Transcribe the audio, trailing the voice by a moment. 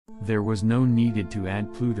There was no needed to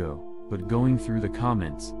add Pluto, but going through the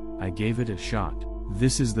comments, I gave it a shot.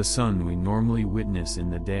 This is the sun we normally witness in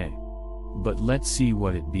the day. But let's see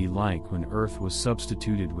what it'd be like when Earth was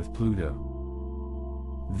substituted with Pluto.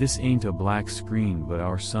 This ain't a black screen but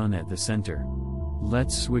our sun at the center.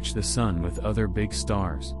 Let's switch the sun with other big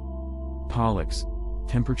stars. Pollux,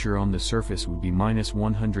 temperature on the surface would be minus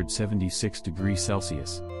 176 degrees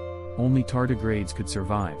Celsius. Only tardigrades could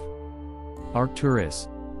survive. Arcturus,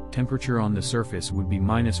 temperature on the surface would be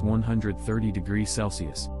minus 130 degrees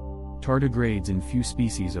Celsius. Tardigrades and few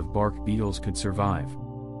species of bark beetles could survive.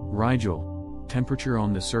 Rigel, temperature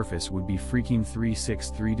on the surface would be freaking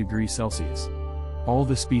 363 degrees Celsius. All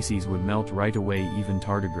the species would melt right away, even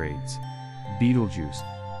tardigrades. Betelgeuse,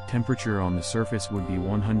 temperature on the surface would be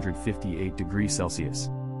 158 degrees Celsius.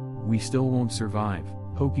 We still won't survive.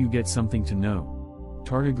 Hope you get something to know.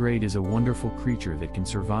 Tardigrade is a wonderful creature that can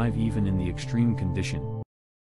survive even in the extreme condition.